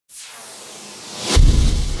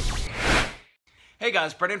Hey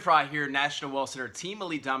guys, Frye here, National Wealth Center Team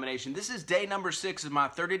Elite Domination. This is day number 6 of my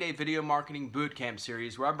 30-day video marketing bootcamp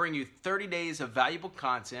series where I bring you 30 days of valuable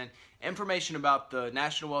content, information about the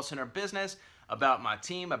National Wealth Center business, about my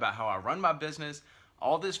team, about how I run my business,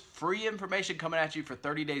 all this free information coming at you for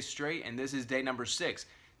 30 days straight, and this is day number 6.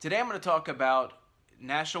 Today I'm going to talk about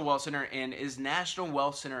National Wealth Center and is National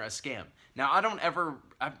Wealth Center a scam? Now I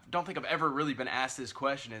don't think I've ever really been asked this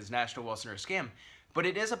question, is National Wealth Center a scam? But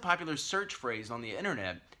it is a popular search phrase on the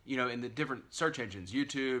internet, you know, in the different search engines,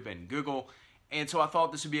 YouTube and Google. And so I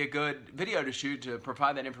thought this would be a good video to shoot to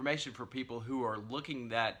provide that information for people who are looking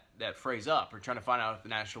that phrase up or trying to find out if the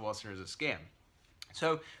National Wealth Center is a scam.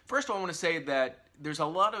 So first of all, I want to say that there's a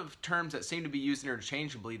lot of terms that seem to be used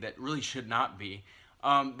interchangeably that really should not be.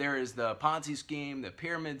 There is the Ponzi scheme, the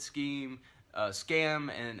pyramid scheme, scam,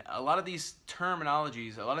 and a lot of these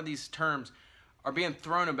terminologies, a lot of these terms are being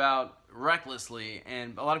thrown about recklessly,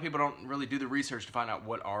 and a lot of people don't really do the research to find out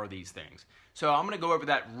what are these things. So I'm going to go over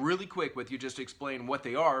that really quick with you just to explain what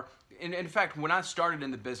they are. And in fact, when I started in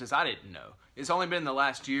the business, I didn't know. It's only been in the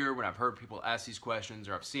last year when I've heard people ask these questions,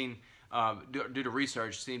 or I've seen, do the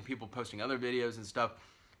research, seen people posting other videos and stuff,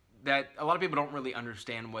 that a lot of people don't really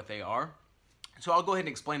understand what they are. So I'll go ahead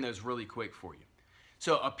and explain those really quick for you.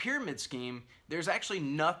 So a pyramid scheme, there's actually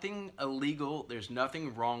nothing illegal, there's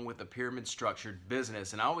nothing wrong with a pyramid structured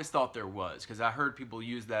business, and I always thought there was, because I heard people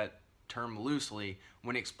use that term loosely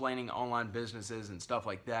when explaining online businesses and stuff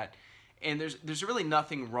like that. And there's really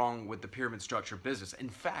nothing wrong with the pyramid structured business. In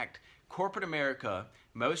fact, corporate America,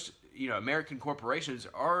 most American corporations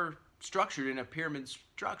are structured in a pyramid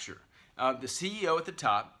structure. The CEO at the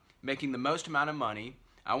top making the most amount of money,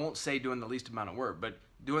 I won't say doing the least amount of work, but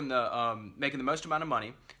doing the making the most amount of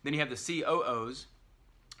money. Then you have the COOs,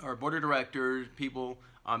 or board of directors, people.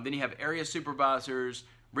 Then you have area supervisors,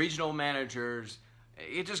 regional managers.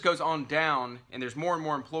 It just goes on down, and there's more and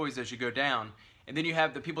more employees as you go down. And then you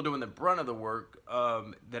have the people doing the brunt of the work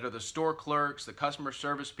that are the store clerks, the customer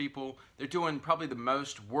service people. They're doing probably the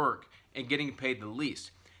most work and getting paid the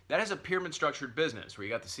least. That is a pyramid structured business where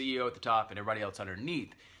you got the CEO at the top and everybody else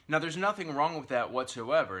underneath. Now, there's nothing wrong with that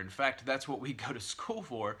whatsoever. In fact, that's what we go to school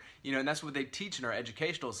for, and that's what they teach in our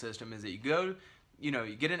educational system, is that you go,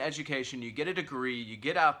 you get an education, you get a degree, you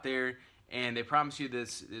get out there, and they promise you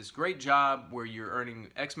this great job where you're earning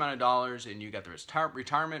X amount of dollars, and you got the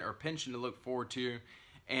retirement or pension to look forward to,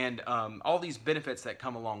 and all these benefits that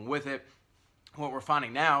come along with it. What we're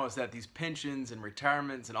finding now is that these pensions and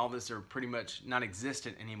retirements and all this are pretty much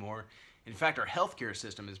non-existent anymore. In fact, our healthcare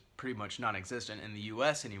system is pretty much non-existent in the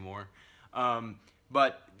U.S. anymore.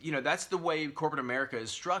 But that's the way corporate America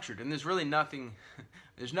is structured, and there's really nothing.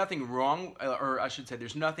 There's nothing wrong, or I should say,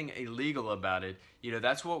 there's nothing illegal about it.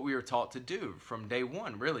 That's what we were taught to do from day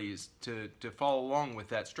one. Really, is to follow along with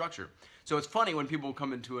that structure. So it's funny when people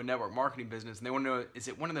come into a network marketing business and they want to know, is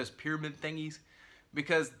it one of those pyramid thingies?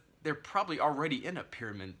 Because they're probably already in a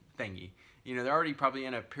pyramid thingy. They're already probably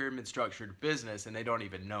in a pyramid structured business and they don't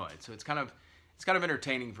even know it. So it's kind of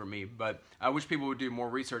entertaining for me, but I wish people would do more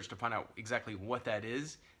research to find out exactly what that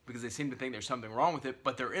is, because they seem to think there's something wrong with it,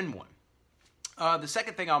 but they're in one. The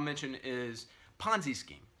second thing I'll mention is Ponzi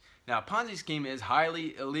scheme. Now, Ponzi scheme is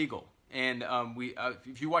highly illegal, and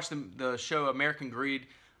if you watch the show American Greed,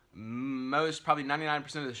 probably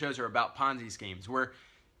 99% of the shows are about Ponzi schemes, where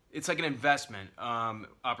it's like an investment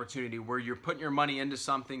opportunity where you're putting your money into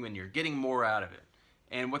something and you're getting more out of it.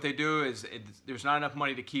 And what they do is there's not enough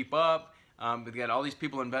money to keep up. We've got all these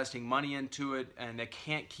people investing money into it, and they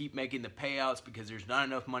can't keep making the payouts because there's not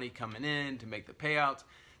enough money coming in to make the payouts.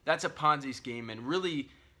 That's a Ponzi scheme, and really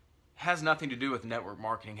has nothing to do with network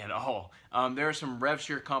marketing at all. There are some rev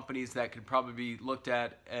share companies that could probably be looked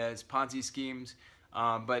at as Ponzi schemes,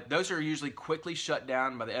 but those are usually quickly shut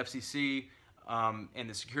down by the FCC. And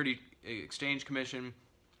the Security Exchange Commission.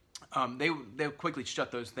 They'll quickly shut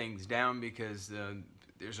those things down because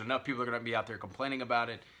there's enough people that are going to be out there complaining about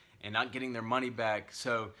it and not getting their money back.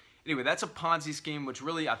 So anyway, that's a Ponzi scheme, which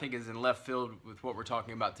really I think is in left field with what we're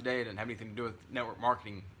talking about today. It doesn't have anything to do with network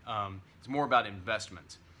marketing. It's more about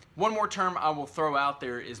investments. One more term I will throw out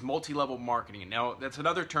there is multi-level marketing. Now, that's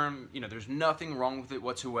another term, there's nothing wrong with it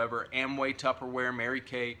whatsoever. Amway, Tupperware, Mary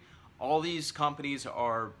Kay, all these companies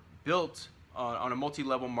are built on a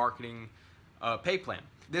multi-level marketing pay plan.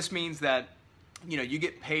 This means that you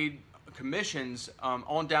get paid commissions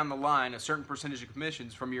on down the line, a certain percentage of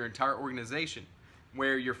commissions from your entire organization,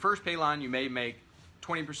 where your first pay line you may make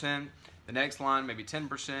 20%, the next line maybe 10%,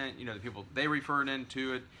 the people they referred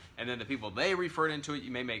into it, and then the people they referred into it,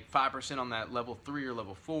 you may make 5% on that level 3 or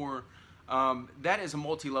level 4. That is a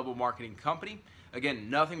multi-level marketing company. Again,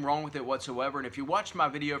 nothing wrong with it whatsoever. And if you watched my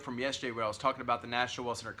video from yesterday where I was talking about the National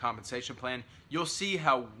Wealth Center compensation plan, you'll see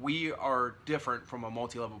how we are different from a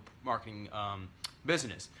multi-level marketing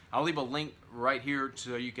business. I'll leave a link right here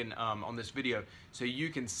so you can on this video so you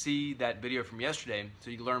can see that video from yesterday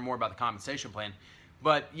so you can learn more about the compensation plan.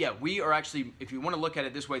 But yeah, we are actually, if you want to look at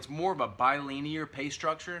it this way, it's more of a bilinear pay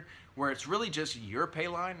structure where it's really just your pay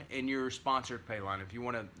line and your sponsored pay line, if you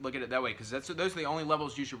want to look at it that way, because those are the only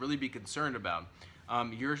levels you should really be concerned about.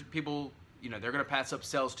 Your people, they're going to pass up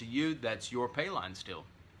sales to you. That's your pay line still.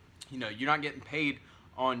 You're not getting paid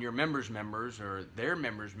on your members' or their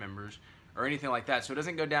members' or anything like that. So it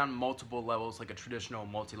doesn't go down multiple levels like a traditional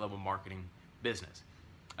multi-level marketing business.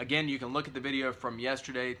 Again, you can look at the video from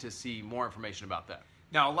yesterday to see more information about that.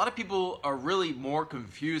 Now, a lot of people are really more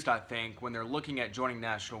confused, I think, when they're looking at joining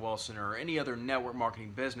National Wealth Center or any other network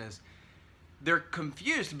marketing business. They're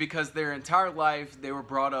confused because their entire life they were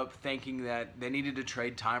brought up thinking that they needed to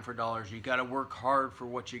trade time for dollars. You got to work hard for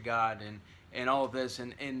what you got and all of this.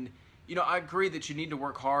 And I agree that you need to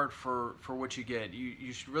work hard for what you get.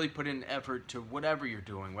 You should really put in effort to whatever you're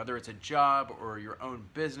doing, whether it's a job or your own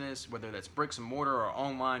business, whether that's bricks and mortar or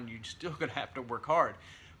online, you're still going to have to work hard.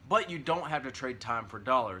 But you don't have to trade time for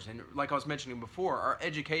dollars. And like I was mentioning before, our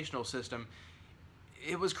educational system,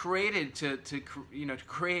 it was created to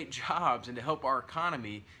create jobs and to help our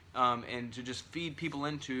economy and to just feed people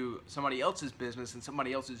into somebody else's business and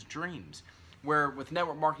somebody else's dreams. Where with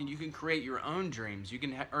network marketing, you can create your own dreams. You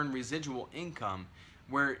can earn residual income,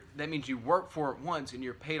 where that means you work for it once and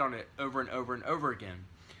you're paid on it over and over and over again.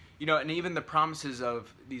 And even the promises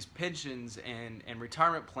of these pensions and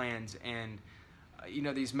retirement plans and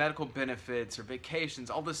these medical benefits or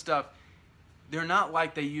vacations, all this stuff, they're not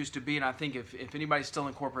like they used to be. And I think if anybody's still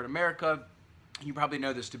in corporate America, you probably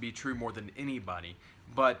know this to be true more than anybody.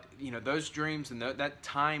 But those dreams and that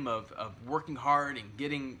time of working hard and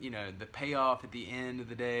getting the payoff at the end of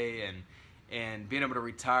the day and being able to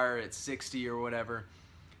retire at 60 or whatever,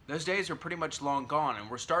 those days are pretty much long gone. And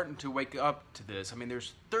we're starting to wake up to this. I mean,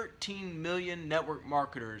 there's 13 million network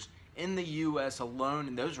marketers in the U.S. alone,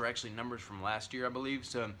 and those are actually numbers from last year, I believe.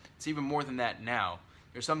 So it's even more than that now.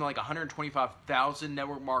 There's something like 125,000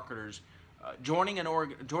 network marketers joining a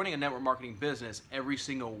network marketing business every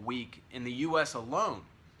single week in the U.S. alone.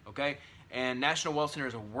 Okay, and National Wealth Center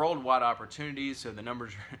is a worldwide opportunity, so the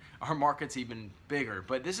numbers, our market's even bigger.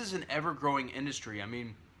 But this is an ever-growing industry. I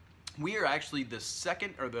mean, we are actually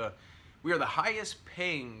we are the highest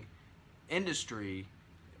paying industry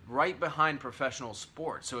right behind professional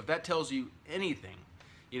sports. So if that tells you anything,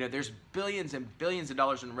 there's billions and billions of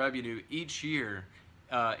dollars in revenue each year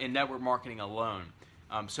in network marketing alone.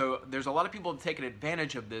 So there's a lot of people taking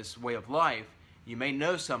advantage of this way of life. You may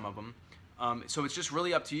know some of them. So it's just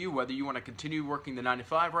really up to you whether you want to continue working the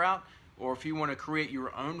 9-to-5 route or if you want to create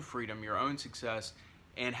your own freedom, your own success,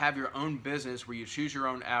 and have your own business where you choose your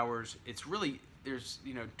own hours. It's really, there's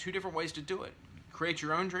two different ways to do it. Create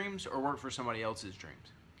your own dreams or work for somebody else's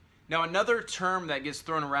dreams. Now, another term that gets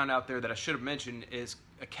thrown around out there that I should have mentioned is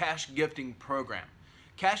a cash gifting program.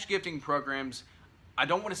 Cash gifting programs, I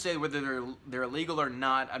don't want to say whether they're illegal or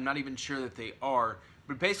not. I'm not even sure that they are.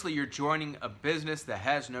 But basically, you're joining a business that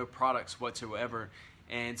has no products whatsoever.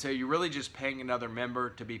 And so you're really just paying another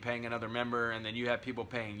member to be paying another member, and then you have people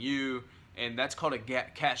paying you. And that's called a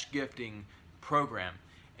cash gifting program.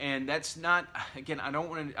 And that's not, again, I don't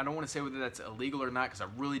want to say whether that's illegal or not because I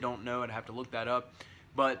really don't know. I'd have to look that up.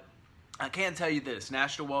 But I can tell you this,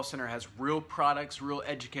 National Wealth Center has real products, real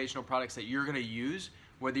educational products that you're going to use,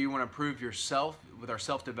 whether you want to improve yourself with our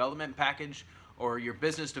self-development package or your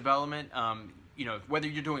business development, whether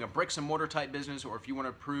you're doing a bricks and mortar type business or if you want to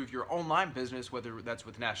improve your online business, whether that's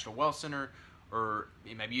with National Wealth Center or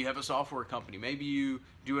maybe you have a software company, maybe you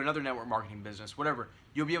do another network marketing business, whatever,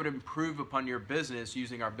 you'll be able to improve upon your business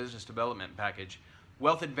using our business development package.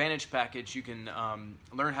 Wealth Advantage package, you can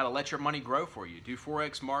learn how to let your money grow for you, do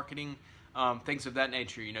Forex marketing, things of that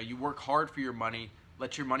nature. You work hard for your money,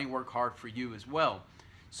 let your money work hard for you as well.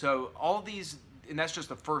 So all these, and that's just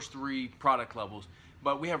the first 3 product levels,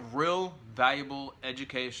 but we have real valuable,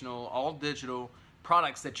 educational, all digital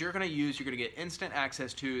products that you're going to use, you're going to get instant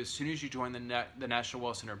access to as soon as you join the National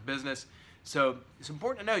Wealth Center business. So it's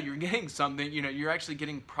important to know you're getting something, you're actually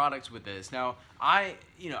getting products with this. Now, I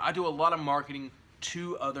do a lot of marketing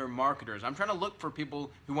to other marketers. I'm trying to look for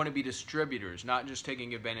people who want to be distributors, not just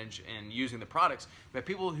taking advantage and using the products, but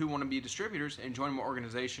people who want to be distributors and join my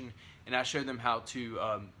organization, and I show them how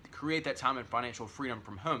to create that time and financial freedom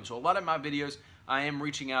from home. So a lot of my videos, I am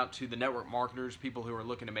reaching out to the network marketers, people who are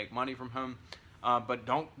looking to make money from home. But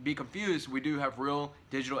don't be confused. We do have real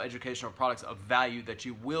digital educational products of value that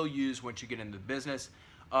you will use once you get into the business.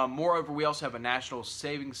 Moreover, we also have a national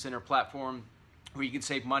savings center platform where you can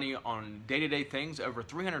save money on day-to-day things. Over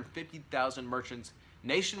 350,000 merchants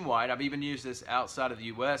nationwide. I've even used this outside of the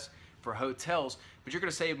US for hotels, but you're going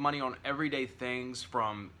to save money on everyday things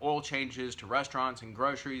from oil changes to restaurants and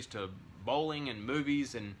groceries to bowling and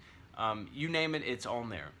movies and you name it, it's on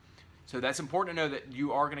there. So that's important to know that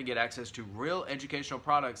you are going to get access to real educational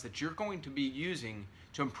products that you're going to be using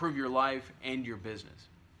to improve your life and your business.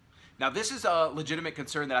 Now, this is a legitimate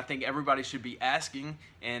concern that I think everybody should be asking,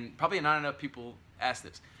 and probably not enough people ask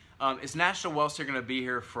this. Is National Wealth Center going to be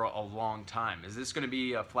here for a long time? Is this going to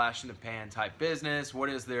be a flash in the pan type business? What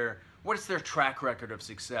is their track record of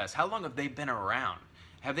success? How long have they been around?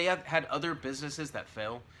 Have they had other businesses that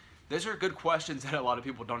fail? Those are good questions that a lot of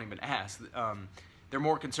people don't even ask. They're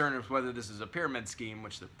more concerned with whether this is a pyramid scheme,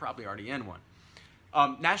 which they're probably already in one.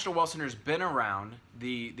 National Wealth Center has been around.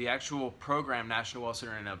 The actual program, National Wealth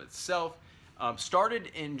Center in and of itself,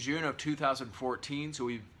 started in June of 2014. So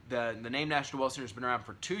the name National Wealth Center has been around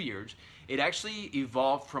for 2 years. It actually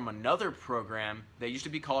evolved from another program that used to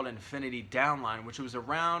be called Infinity Downline, which was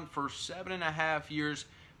around for 7.5 years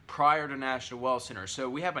prior to National Wealth Center. So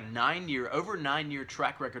we have a over 9-year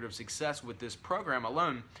track record of success with this program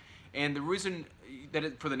alone. And the reason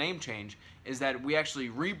that for the name change is that we actually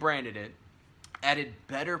rebranded it, added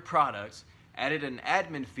better products, added an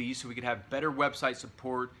admin fee so we could have better website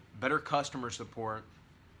support, better customer support,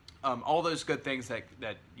 all those good things that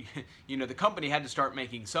you know, the company had to start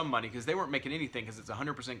making some money because they weren't making anything because it's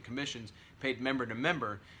 100% commissions paid member to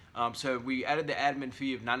member. So we added the admin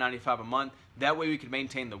fee of $9.95 a month. That way we could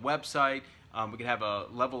maintain the website. We could have a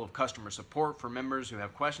level of customer support for members who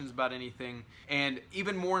have questions about anything. And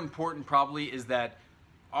even more important probably is that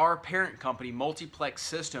our parent company, Multiplex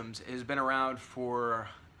Systems, has been around for,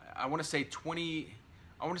 I want to say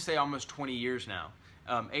almost 20 years now,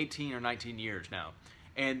 18 or 19 years now.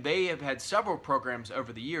 And they have had several programs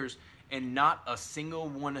over the years, and not a single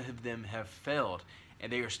one of them have failed.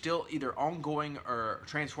 And they are still either ongoing or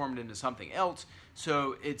transformed into something else.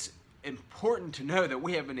 So it's important to know that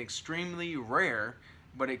we have an extremely rare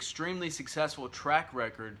but extremely successful track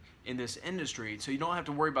record in this industry. So you don't have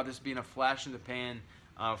to worry about this being a flash in the pan,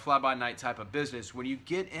 fly-by-night type of business. When you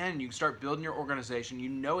get in, you start building your organization, you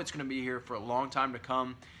know it's going to be here for a long time to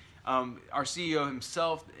come. Our CEO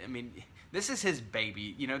himself, I mean, this is his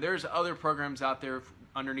baby. You know, there's other programs out there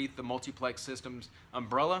underneath the Multiplex Systems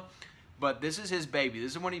umbrella, but this is his baby.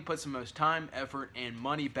 This is when he puts the most time, effort, and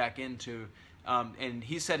money back into. And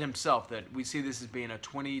he said himself that we see this as being a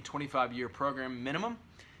 20-25 year program minimum,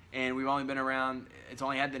 and we've only been around, it's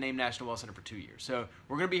only had the name National Wealth Center for 2 years. So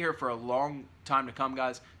we're going to be here for a long time to come,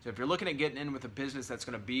 guys. So if you're looking at getting in with a business that's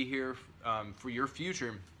going to be here for your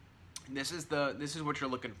future, this is what you're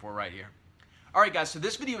looking for right here. All right, guys, so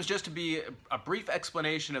this video is just to be a brief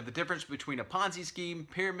explanation of the difference between a Ponzi scheme,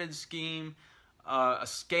 pyramid scheme, a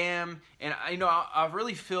scam. And I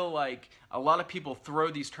really feel like a lot of people throw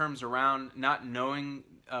these terms around not knowing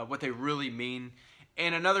what they really mean.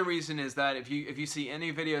 And another reason is that if you see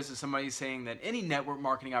any videos of somebody saying that any network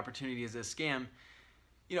marketing opportunity is a scam,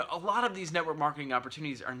 you know, a lot of these network marketing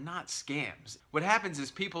opportunities are not scams. What happens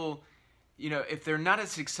is people, you know, if they're not as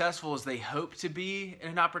successful as they hope to be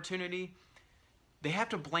in an opportunity, they have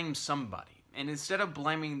to blame somebody. And instead of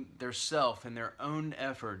blaming theirself and their own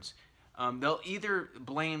efforts, they'll either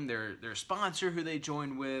blame their sponsor who they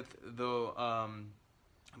joined with, they'll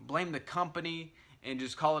blame the company and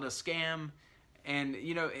just call it a scam. And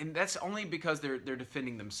you know, and that's only because they're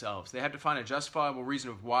defending themselves. They have to find a justifiable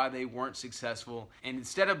reason of why they weren't successful. And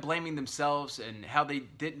instead of blaming themselves and how they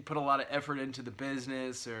didn't put a lot of effort into the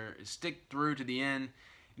business or stick through to the end,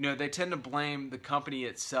 you know, they tend to blame the company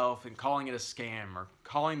itself and calling it a scam or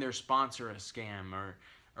calling their sponsor a scam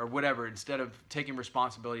or whatever, instead of taking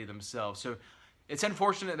responsibility themselves. So it's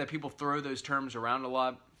unfortunate that people throw those terms around a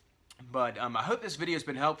lot, but I hope this video has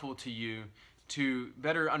been helpful to you to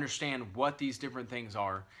better understand what these different things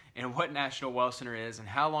are and what National Wealth Center is and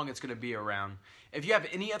how long it's going to be around. If you have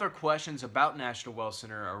any other questions about National Wealth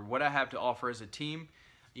Center or what I have to offer as a team,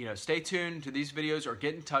 you know, stay tuned to these videos or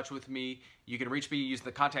get in touch with me. You can reach me using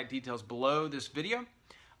the contact details below this video.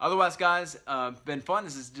 Otherwise, guys, been fun.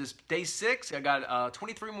 This is just day 6. I got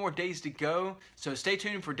 23 more days to go. So stay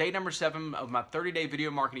tuned for day number 7 of my 30-day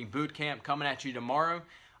video marketing boot camp coming at you tomorrow.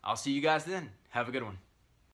 I'll see you guys then. Have a good one.